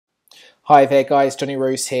Hi there guys, Johnny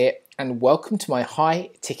Rose here, and welcome to my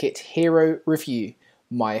High Ticket Hero review.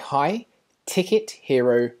 My High Ticket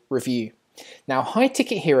Hero review. Now, High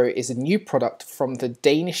Ticket Hero is a new product from the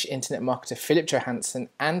Danish internet marketer Philip Johansson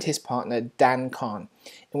and his partner Dan Khan,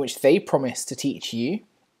 in which they promise to teach you,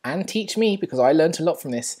 and teach me because I learned a lot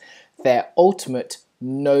from this, their ultimate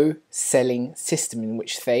no selling system in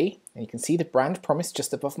which they, and you can see the brand promise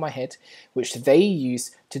just above my head, which they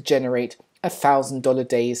use to generate $1,000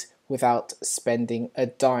 days without spending a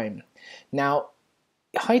dime. Now,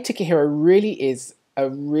 High Ticket Hero really is a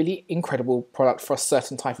really incredible product for a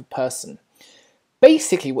certain type of person.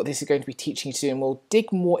 Basically, what this is going to be teaching you to do, and we'll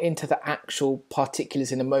dig more into the actual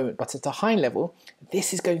particulars in a moment, but at a high level,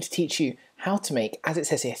 this is going to teach you how to make, as it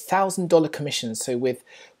says here, $1,000 commissions. So with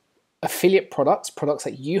affiliate products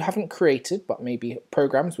that you haven't created, but maybe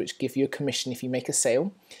programs which give you a commission if you make a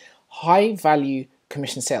sale, high value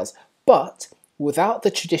commission sales, but without the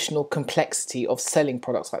traditional complexity of selling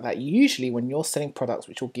products like that. Usually when you're selling products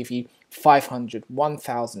which will give you $500,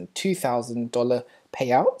 $1,000, $2,000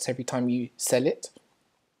 payouts every time you sell it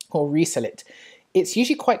or resell it, it's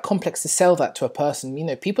usually quite complex to sell that to a person. You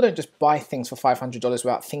know, people don't just buy things for $500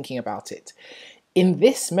 without thinking about it. In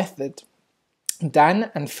this method, Dan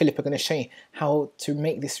and Philip are going to show you how to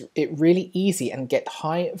make it really easy and get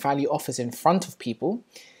high value offers in front of people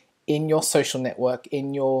in your social network,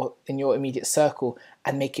 in your immediate circle,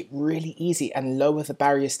 and make it really easy and lower the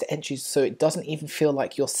barriers to entry so it doesn't even feel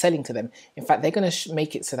like you're selling to them. In fact, they're going to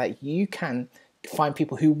make it so that you can find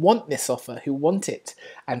people who want this offer, who want it,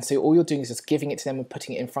 and so all you're doing is just giving it to them and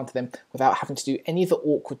putting it in front of them without having to do any of the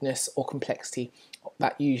awkwardness or complexity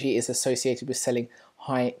that usually is associated with selling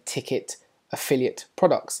high ticket affiliate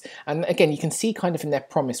products. And again, you can see kind of in their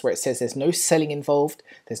promise where it says there's no selling involved,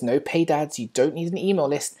 there's no paid ads, you don't need an email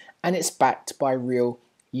list, and it's backed by real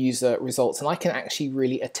user results. And I can actually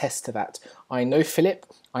really attest to that. I know Philip,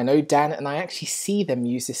 I know Dan, and I actually see them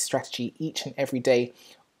use this strategy each and every day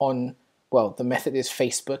on, well, the method is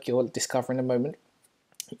Facebook, you'll discover in a moment.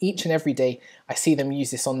 Each and every day I see them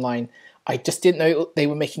use this online. I just didn't know they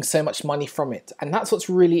were making so much money from it. And that's what's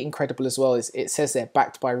really incredible as well, is it says they're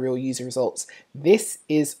backed by real user results. This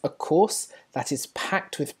is a course that is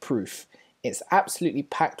packed with proof. It's absolutely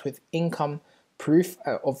packed with income proof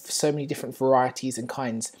of so many different varieties and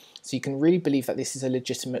kinds. So you can really believe that this is a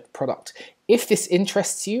legitimate product. If this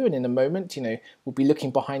interests you, and in a moment, you know, we'll be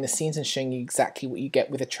looking behind the scenes and showing you exactly what you get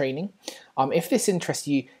with the training. If this interests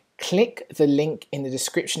you, click the link in the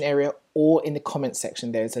description area or in the comment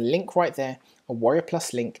section. There's a link right there, a Warrior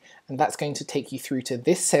Plus link, and that's going to take you through to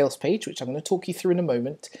this sales page, which I'm going to talk you through in a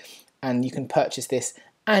moment, and you can purchase this,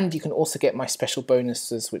 and you can also get my special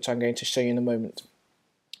bonuses, which I'm going to show you in a moment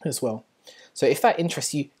as well. So if that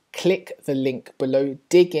interests you, click the link below,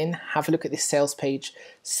 dig in, have a look at this sales page,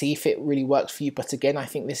 see if it really works for you. But again, I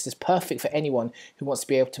think this is perfect for anyone who wants to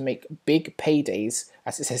be able to make big paydays,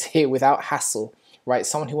 as it says here, without hassle. Right,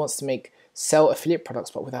 someone who wants to sell affiliate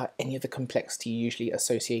products but without any of the complexity usually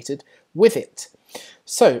associated with it.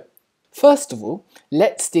 So first of all,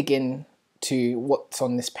 let's dig in to what's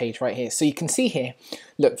on this page right here. So you can see here,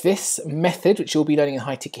 look, this method, which you'll be learning in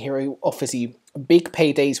High Ticket Hero, offers you big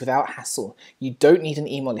paydays without hassle. You don't need an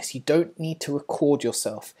email list. You don't need to record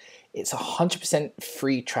yourself. It's 100%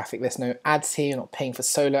 free traffic. There's no ads here. You're not paying for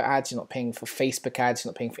solo ads. You're not paying for Facebook ads.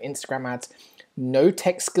 You're not paying for Instagram ads. No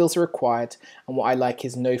tech skills are required, and what I like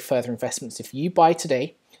is no further investments. If you buy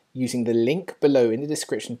today using the link below in the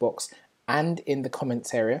description box and in the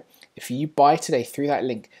comments area, if you buy today through that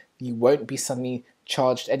link, you won't be suddenly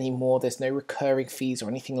charged any more. There's no recurring fees or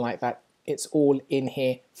anything like that. It's all in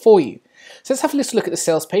here for you. So let's have a little look at the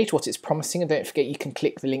sales page, what it's promising, and don't forget you can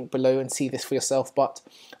click the link below and see this for yourself. But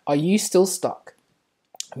are you still stuck?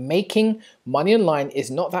 Making money online is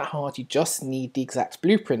not that hard. You just need the exact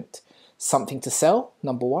blueprint. Something to sell,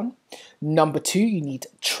 number one. Number two, you need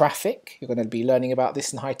traffic. You're going to be learning about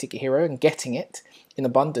this in High Ticket Hero and getting it in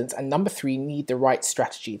abundance. And number three, you need the right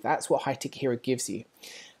strategy. That's what High Ticket Hero gives you.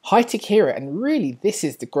 High Ticket Hero, and really this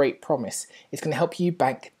is the great promise, is going to help you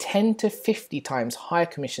bank 10 to 50 times higher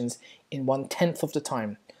commissions in 1/10 of the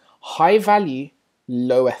time. High value,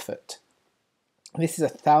 low effort. This is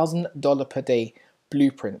 $1,000 per day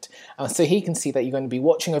blueprint. And so here you can see that you're going to be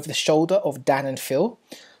watching over the shoulder of Dan and Phil.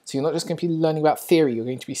 So you're not just going to be learning about theory, you're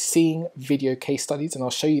going to be seeing video case studies, and I'll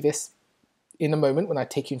show you this in a moment when I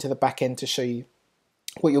take you into the back end to show you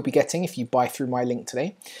what you'll be getting if you buy through my link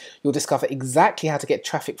today. You'll discover exactly how to get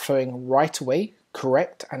traffic flowing right away,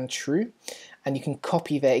 correct and true, and you can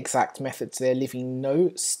copy their exact methods. They're leaving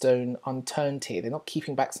no stone unturned here. They're not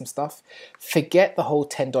keeping back some stuff. Forget the whole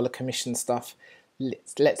 $10 commission stuff.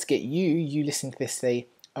 Let's get you listening to this today,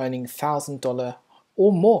 earning $1,000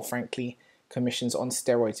 or more, frankly, commissions on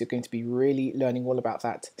steroids. You're going to be really learning all about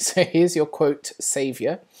that. So here's your quote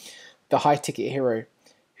savior, the high ticket hero,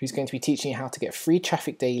 who's going to be teaching you how to get free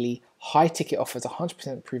traffic daily, high ticket offers,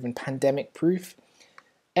 100% proven, pandemic proof,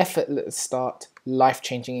 effortless start,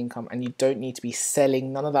 life-changing income. And you don't need to be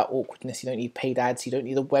selling, none of that awkwardness. You don't need paid ads, you don't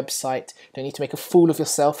need a website, you don't need to make a fool of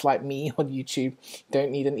yourself like me on YouTube, you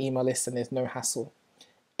don't need an email list, and there's no hassle.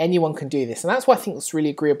 Anyone can do this, and that's what I think is really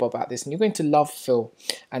agreeable about this. And you're going to love Phil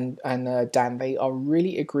and Dan. They are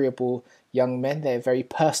really agreeable young men. They're very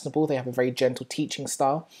personable. They have a very gentle teaching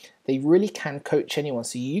style. They really can coach anyone.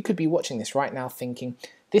 So you could be watching this right now thinking,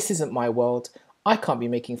 this isn't my world. I can't be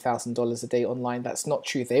making $1,000 a day online. That's not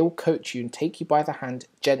true. They will coach you and take you by the hand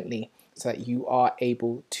gently so that you are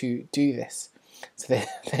able to do this. So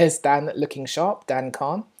there's Dan looking sharp, Dan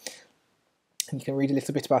Khan. And you can read a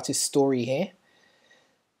little bit about his story here.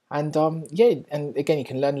 And yeah, and again, you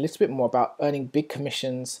can learn a little bit more about earning big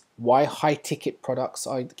commissions, why high ticket products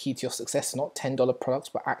are the key to your success, not $10 products,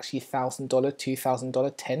 but actually $1,000,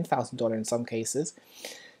 $2,000, $10,000 in some cases.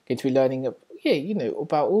 Going to be learning, yeah, you know,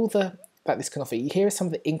 about all that this can offer. Here are some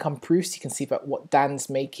of the income proofs. You can see about what Dan's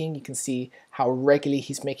making. You can see how regularly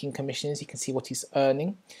he's making commissions. You can see what he's earning.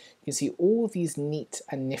 You can see all these neat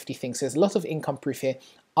and nifty things. So there's a lot of income proof here.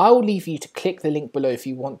 I will leave you to click the link below if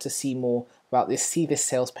you want to see more about this, see this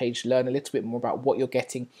sales page, learn a little bit more about what you're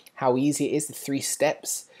getting, how easy it is, the 3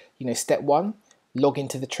 steps. You know, step 1, log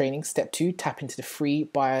into the training. Step 2, tap into the free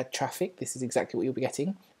buyer traffic. This is exactly what you'll be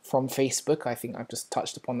getting from Facebook. I think I've just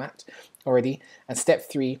touched upon that already. And step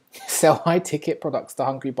 3, sell high ticket products to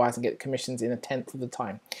hungry buyers and get commissions in 1/10 of the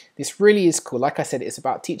time. This really is cool. Like I said, it's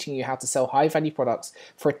about teaching you how to sell high value products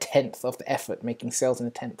for 1/10 of the effort, making sales in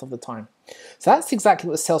 1/10 of the time. So that's exactly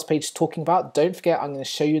what the sales page is talking about. Don't forget, I'm going to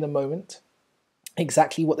show you in a moment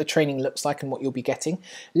exactly what the training looks like and what you'll be getting.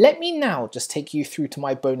 Let me now just take you through to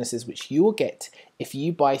my bonuses, which you will get if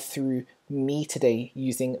you buy through me today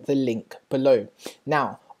using the link below.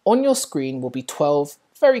 Now, on your screen will be 12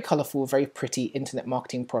 very colorful, very pretty internet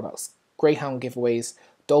marketing products. Greyhound giveaways,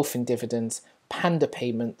 dolphin dividends, panda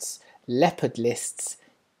payments, leopard lists,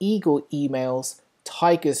 eagle emails,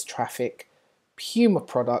 tigers traffic, puma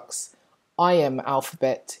products, IM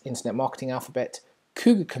alphabet, internet marketing alphabet,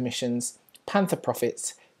 cougar commissions, panther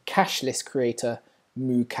profits, cash list creator,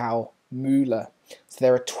 moo cow, moolah. So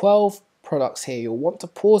there are 12 products here. You'll want to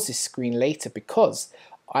pause this screen later because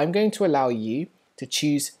I'm going to allow you to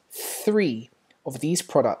choose 3 of these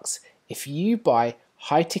products. If you buy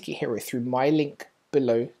High Ticket Hero through my link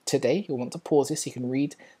below today, you'll want to pause this so you can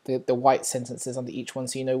read the white sentences under each one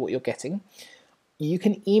so you know what you're getting. You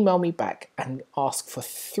can email me back and ask for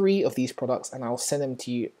 3 of these products and I'll send them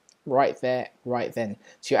to you right there, right then.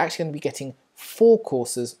 So you're actually going to be getting 4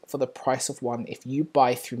 courses for the price of 1 if you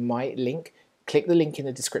buy through my link. Click the link in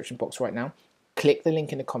the description box right now. Click the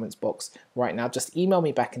link in the comments box right now. Just email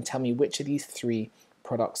me back and tell me which of these 3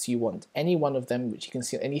 products you want. Any one of them, which you can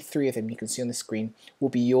see, any 3 of them you can see on the screen, will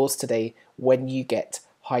be yours today when you get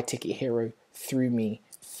High Ticket Hero through me,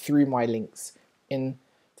 through my links in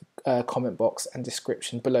the comment box and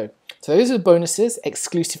description below. So those are the bonuses,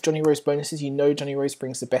 exclusive Johnny Rose bonuses. You know Johnny Rose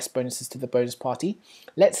brings the best bonuses to the bonus party.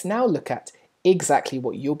 Let's now look at exactly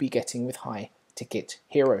what you'll be getting with High Ticket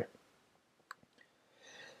Hero.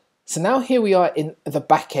 So now here we are in the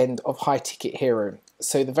back end of High Ticket Hero.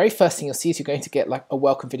 So the very first thing you'll see is you're going to get like a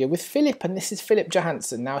welcome video with Philip, and this is Philip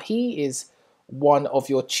Johansson. Now he is one of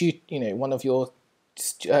your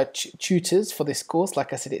tutors for this course.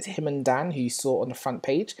 Like I said, it's him and Dan who you saw on the front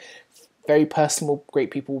page. Very personal,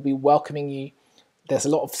 great people will be welcoming you. There's a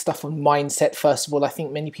lot of stuff on mindset. First of all, I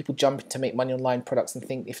think many people jump to make money online products and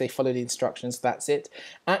think if they follow the instructions, that's it.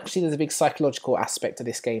 Actually, there's a big psychological aspect to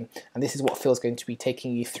this game, and this is what Phil's going to be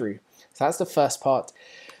taking you through. So that's the first part.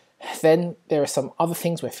 Then there are some other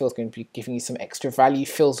things where Phil's going to be giving you some extra value.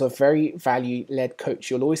 Phil's a very value-led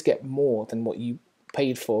coach. You'll always get more than what you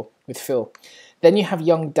paid for with Phil. Then you have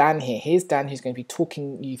young Dan here. Here's Dan who's going to be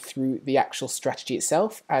talking you through the actual strategy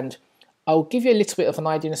itself, and I'll give you a little bit of an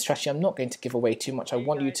idea in the strategy. I'm not going to give away too much. I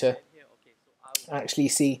want you to actually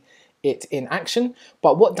see it in action.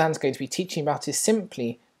 But what Dan's going to be teaching about is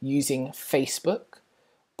simply using Facebook,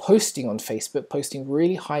 posting on Facebook, posting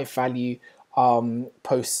really high value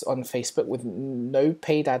posts on Facebook with no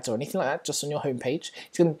paid ads or anything like that, just on your homepage.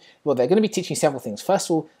 Well, they're going to be teaching you several things.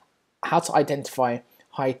 First of all, how to identify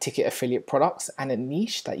high ticket affiliate products and a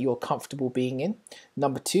niche that you're comfortable being in.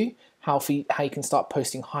 Number 2, how you can start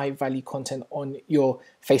posting high value content on your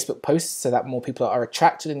Facebook posts so that more people are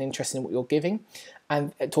attracted and interested in what you're giving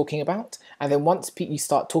and talking about. And then once you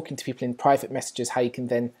start talking to people in private messages, how you can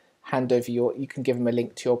then hand over you can give them a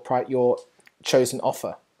link to your chosen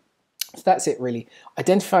offer. So that's it really.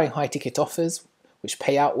 Identifying high ticket offers which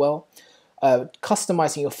pay out well.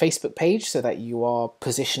 Customizing your Facebook page so that you are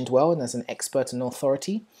positioned well and as an expert and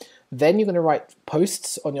authority. Then you're going to write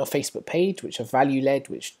posts on your Facebook page which are value-led,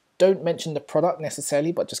 which don't mention the product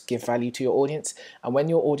necessarily, but just give value to your audience. And when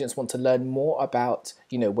your audience want to learn more about,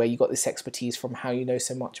 where you got this expertise from, how you know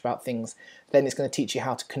so much about things, then it's going to teach you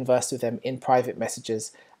how to converse with them in private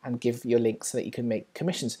messages and give your links so that you can make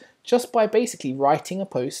commissions just by basically writing a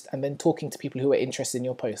post and then talking to people who are interested in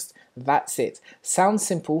your post. That's it. Sounds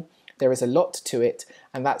simple. There is a lot to it,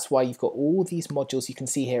 and that's why you've got all these modules you can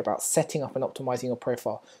see here about setting up and optimizing your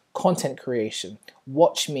profile, content creation,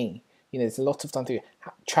 watch me. There's a lot of done through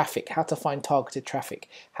traffic, how to find targeted traffic,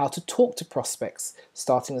 how to talk to prospects,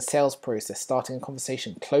 starting the sales process, starting a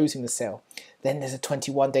conversation, closing the sale. Then there's a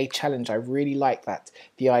 21-day challenge. I really like that.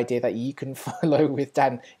 The idea that you can follow with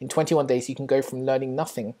Dan. In 21 days, you can go from learning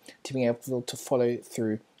nothing to being able to follow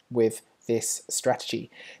through with this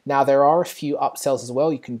strategy. Now, there are a few upsells as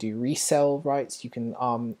well. You can do resell rights. You can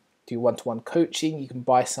do one-to-one coaching. You can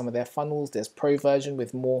buy some of their funnels. There's pro version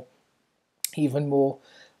with even more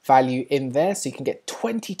value in there, so you can get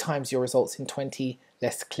 20 times your results in 20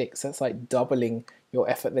 less clicks. That's like doubling your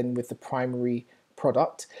effort than with the primary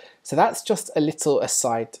product. So that's just a little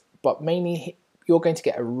aside, but mainly you're going to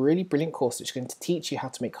get a really brilliant course which is going to teach you how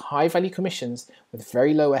to make high value commissions with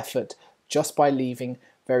very low effort just by leaving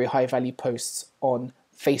very high value posts on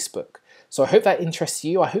Facebook. So I hope that interests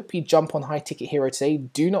you. I hope you jump on High Ticket Hero today.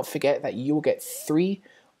 Do not forget that you will get 3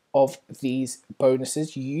 of these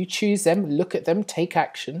bonuses. You choose them, look at them, take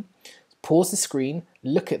action, pause the screen,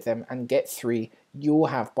 look at them and get 3. You will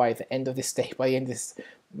have by the end of this day, by the end of this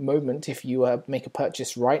moment, if you make a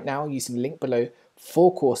purchase right now using the link below,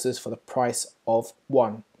 4 courses for the price of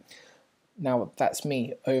 1. Now that's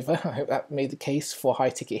me over. I hope that made the case for High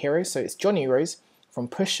Ticket Heroes. So it's Johnny Rose from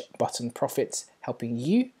Push Button Profits, helping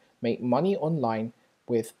you make money online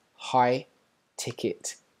with High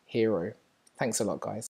Ticket Hero. Thanks a lot, guys.